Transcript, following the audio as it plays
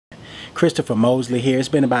Christopher Mosley here. It's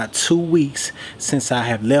been about 2 weeks since I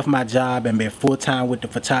have left my job and been full-time with the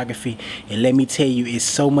photography, and let me tell you, it's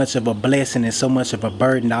so much of a blessing and so much of a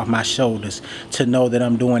burden off my shoulders to know that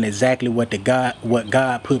I'm doing exactly what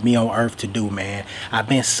God put me on earth to do, man. I've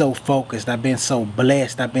been so focused, I've been so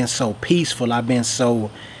blessed, I've been so peaceful, I've been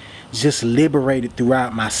so just liberated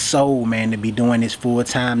throughout my soul, man, to be doing this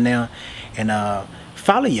full-time now. And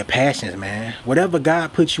follow your passions, man. Whatever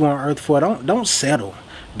God puts you on earth for, don't settle.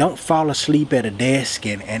 Don't fall asleep at a desk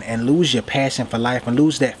and lose your passion for life and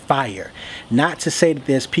lose that fire. Not to say that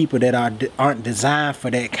there's people that aren't designed for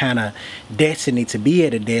that kind of destiny to be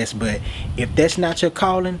at a desk, but if that's not your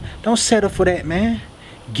calling, don't settle for that, man.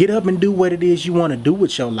 Get up and do what it is you want to do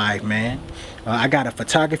with your life, man. I got a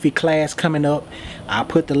photography class coming up. I'll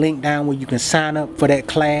put the link down where you can sign up for that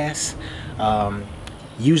class.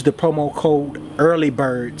 Use the promo code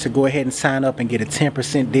EARLYBIRD to go ahead and sign up and get a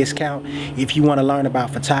 10% discount if you want to learn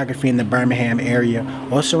about photography in the Birmingham area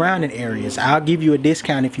or surrounding areas. I'll give you a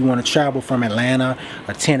discount if you want to travel from Atlanta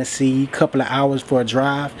or Tennessee, a couple of hours for a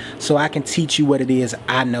drive, so I can teach you what it is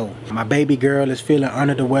I know. My baby girl is feeling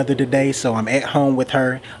under the weather today, so I'm at home with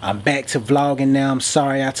her. I'm back to vlogging now. I'm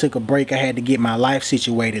sorry I took a break. I had to get my life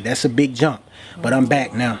situated. That's a big jump, but I'm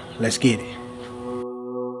back now. Let's get it.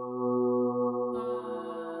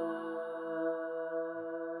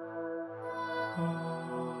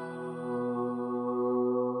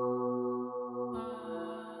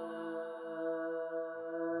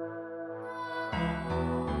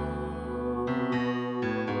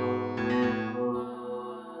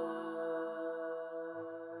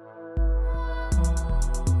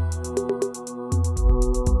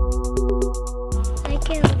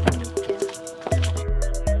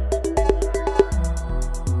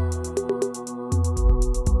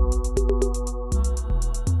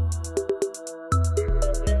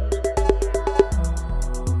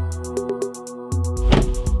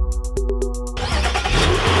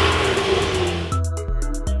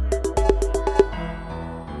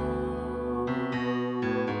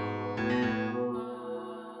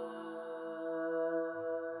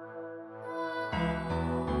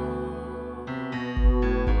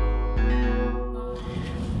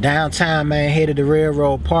 Downtown, man, headed to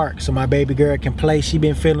Railroad Park so my baby girl can play. She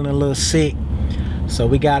been feeling a little sick, so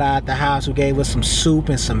we got her out the house. We gave her some soup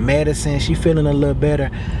and some medicine. She feeling a little better.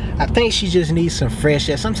 I think she just needs some fresh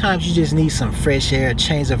air. Sometimes you just need some fresh air, a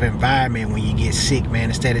change of environment when you get sick, man.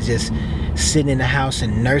 Instead of just sitting in the house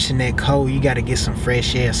and nursing that cold, you got to get some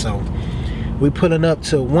fresh air. So we pulling up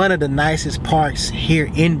to one of the nicest parks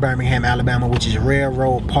here in Birmingham, Alabama, which is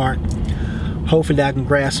Railroad Park. Hopefully I can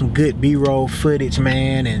grab some good B-roll footage,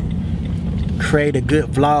 man, and create a good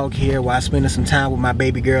vlog here while spending some time with my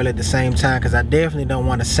baby girl at the same time, because I definitely don't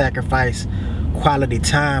want to sacrifice quality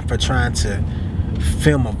time for trying to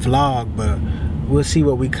film a vlog, but we'll see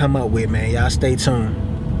what we come up with, man. Y'all stay tuned.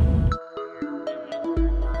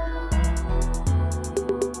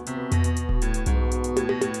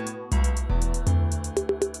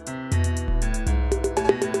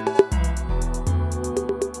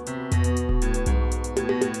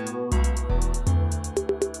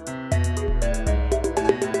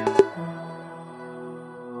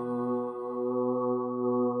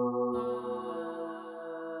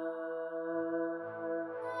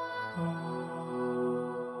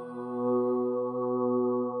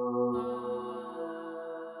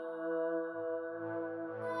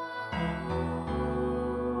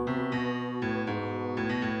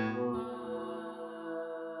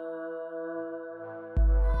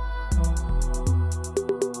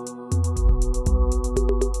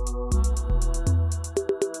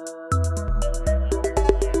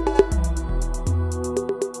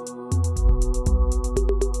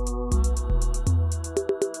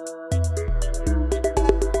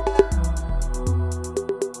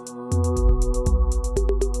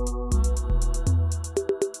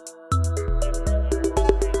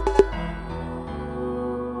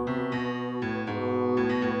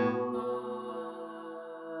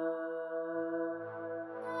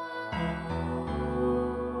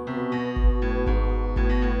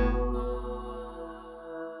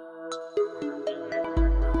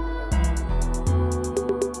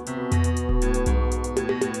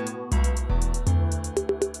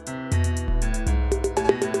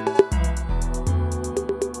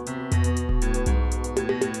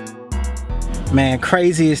 Man,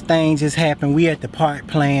 craziest thing just happened. We at the park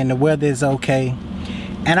playing, the weather is okay.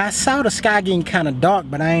 And I saw the sky getting kind of dark,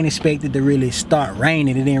 but I ain't expected to really start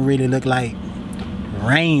raining. It didn't really look like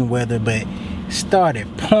rain weather, but started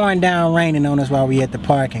pouring down raining on us while we at the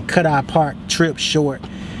park and cut our park trip short.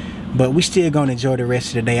 But we still gonna enjoy the rest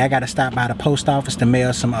of the day. I gotta stop by the post office to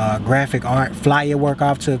mail some graphic art flyer work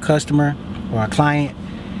off to a customer or a client.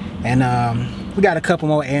 And we got a couple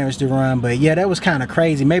more errands to run. But yeah, that was kind of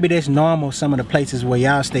crazy. Maybe that's normal some of the places where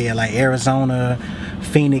y'all stay at, like Arizona,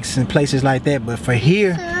 Phoenix, and places like that. But for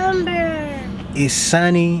here, it's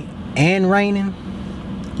sunny and raining.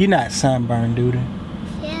 You're not sunburned, dude.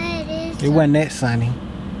 Yeah, it is. It wasn't that sunny.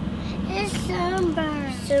 It's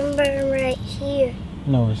sunburn. Sunburn right here.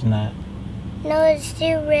 No, it's not. No, it's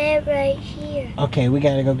still red right here. Okay, we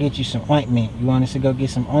gotta go get you some ointment. You want us to go get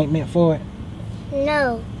some ointment for it?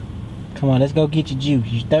 No. Come on, let's go get your juice.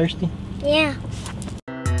 You thirsty? Yeah.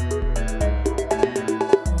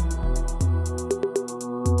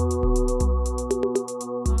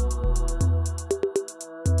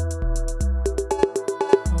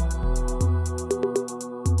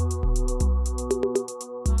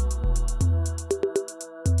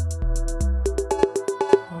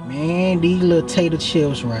 Man, these little tater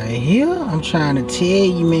chips right here. I'm trying to tell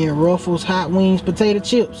you, man. Ruffles, hot wings, potato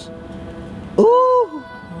chips. Ooh,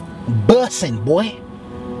 bussin', boy,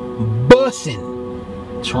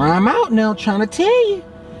 bussin'. Try them out now. I'm trying to tell you.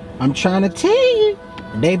 I'm trying to tell you,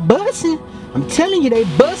 they bussin'. I'm telling you, they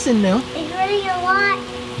bussin' now. It's raining a lot.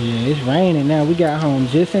 Yeah, it's raining now. We got home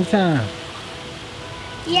just in time.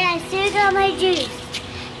 Yeah, I still got my juice.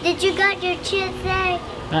 Did you got your chips there?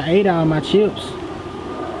 I ate all my chips.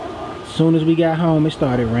 As soon as we got home, it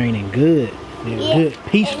started raining good. It was good,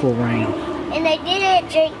 peaceful rain. And I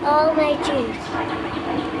didn't drink all my juice.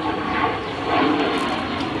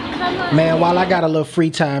 Come on. Man, while I got a little free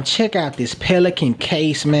time, check out this Pelican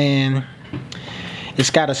case, man. It's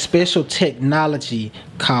got a special technology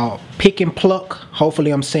called pick and pluck.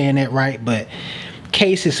 Hopefully I'm saying that right, but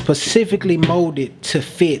case is specifically molded to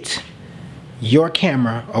fit your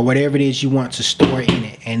camera or whatever it is you want to store in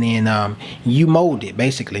it, and then you mold it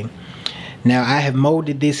basically. Now I have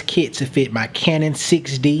molded this kit to fit my Canon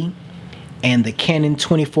 6D and the Canon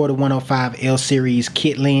 24-105 L series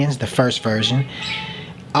kit lens, the first version.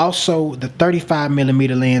 Also the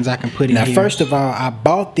 35mm lens I can put in here. Now first of all, I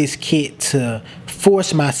bought this kit to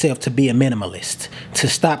force myself to be a minimalist, to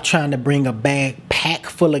stop trying to bring a bag packed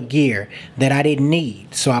full of gear that I didn't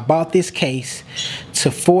need. So I bought this case to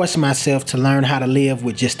force myself to learn how to live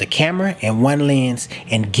with just a camera and one lens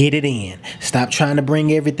and get it in. Stop trying to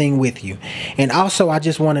bring everything with you. And also I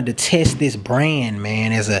just wanted to test this brand,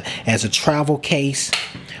 man, as a travel case.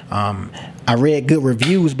 I read good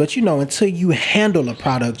reviews, but you know, until you handle a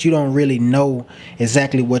product, you don't really know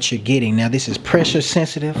exactly what you're getting. Now this is pressure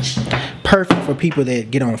sensitive, perfect for people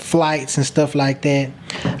that get on flights and stuff like that.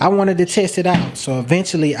 I wanted to test it out, so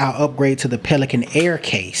eventually I'll upgrade to the Pelican Air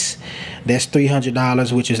case. That's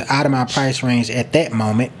 $300, which is out of my price range at that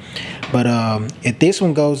moment. But if this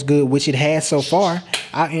one goes good, which it has so far,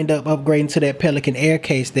 I'll end up upgrading to that Pelican Air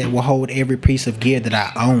case that will hold every piece of gear that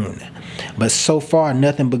I own. But so far,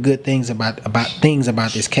 nothing but good things about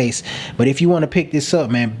this case. But if you want to pick this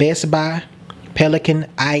up, man, Best Buy, Pelican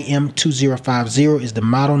IM2050 is the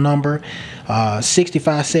model number.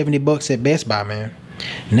 65-70 bucks at Best Buy, man.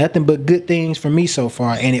 Nothing but good things for me so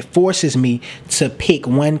far, and it forces me to pick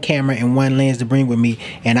one camera and one lens to bring with me,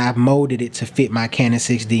 and I've molded it to fit my Canon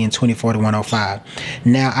 6D and 24-105.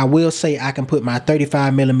 Now I will say I can put my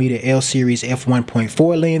 35mm L series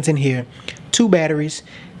f1.4 lens in here, 2 batteries,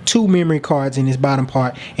 2 memory cards in this bottom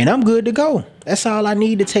part, and I'm good to go. That's all I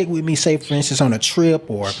need to take with me, say for instance on a trip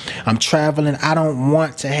or I'm traveling. I don't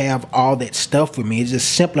want to have all that stuff with me. It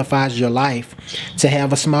just simplifies your life to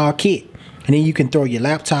have a small kit. And then you can throw your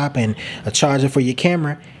laptop and a charger for your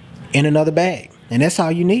camera in another bag. And that's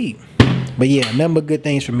all you need. But yeah, nothing but good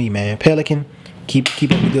things for me, man. Pelican, keep up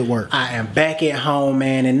the good work. I am back at home,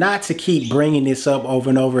 man. And not to keep bringing this up over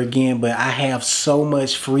and over again, but I have so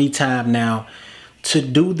much free time now to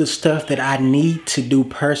do the stuff that I need to do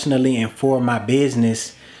personally and for my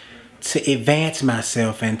business to advance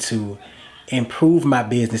myself and to improve my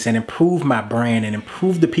business and improve my brand and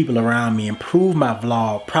improve the people around me, improve my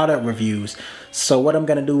vlog, product reviews. So what I'm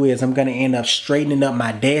gonna do is I'm gonna end up straightening up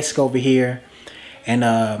my desk over here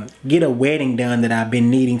and get a wedding done that I've been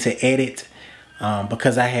needing to edit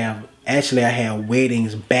because I have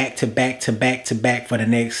weddings back to back for the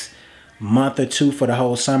next month or two for the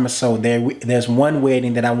whole summer. So there's one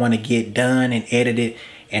wedding that I want to get done and edited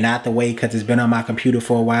and out the way because it's been on my computer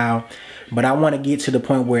for a while. But I want to get to the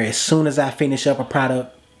point where as soon as I finish up a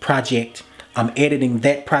project, I'm editing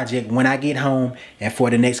that project when I get home and for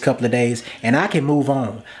the next couple of days, and I can move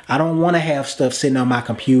on. I don't want to have stuff sitting on my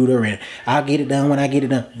computer and I'll get it done when I get it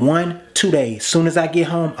done. 1-2 days. As soon as I get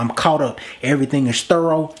home, I'm caught up. Everything is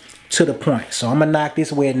thorough to the point. So I'm going to knock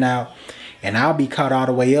this wedding out and I'll be caught all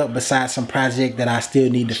the way up besides some project that I still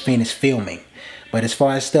need to finish filming. But as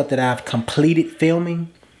far as stuff that I've completed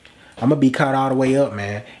filming, I'm gonna be caught all the way up,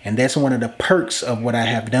 man. And that's one of the perks of what I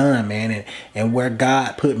have done, man, and where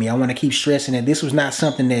God put me. I want to keep stressing that this was not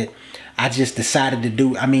something that I just decided to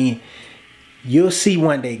do. I mean, you'll see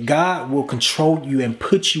one day God will control you and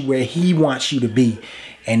put you where he wants you to be.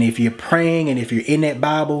 And if you're praying and if you're in that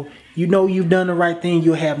Bible, you know you've done the right thing.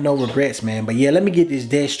 You'll have no regrets, man. But yeah, let me get this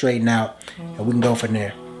debt straightened out and we can go from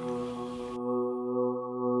there.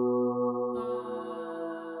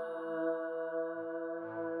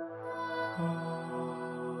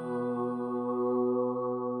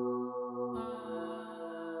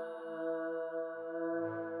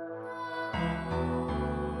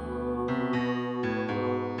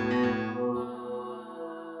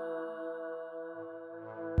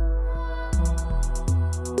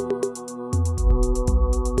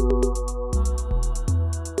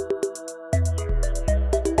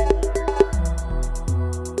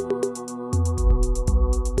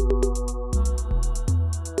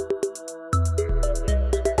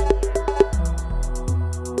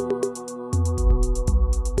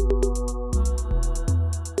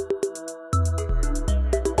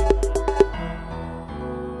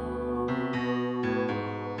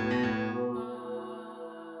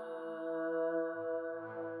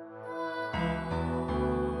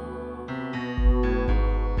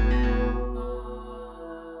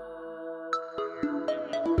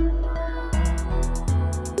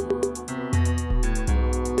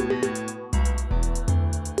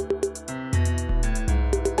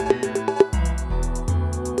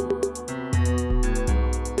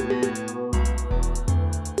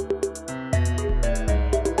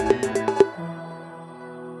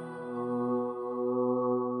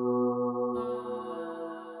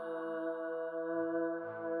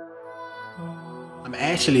 I'm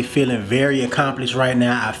actually feeling very accomplished right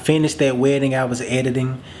now. I finished that wedding I was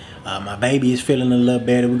editing. My baby is feeling a little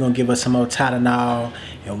better. We're gonna give her some more Tylenol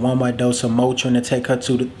and one more dose of Motrin to take her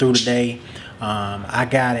through the day. I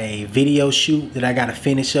got a video shoot that I gotta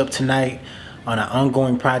finish up tonight on an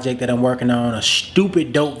ongoing project that I'm working on, a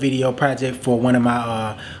stupid dope video project for one of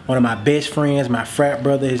my best friends, my frat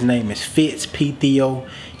brother. His name is Fitz P. Theo.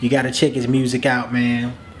 You gotta check his music out,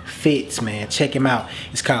 man. Fitz, man, check him out.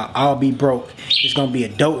 It's called I'll Be Broke. It's gonna be a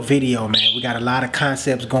dope video, man. We got a lot of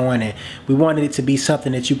concepts going, and we wanted it to be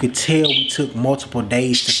something that you could tell we took multiple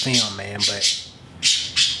days to film, man. But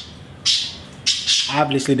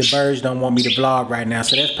obviously the birds don't want me to vlog right now,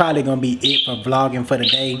 so that's probably gonna be it for vlogging for the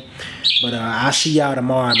day. But I'll see y'all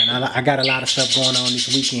tomorrow, man. I got a lot of stuff going on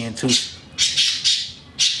this weekend too.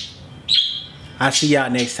 I'll see y'all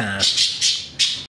next time.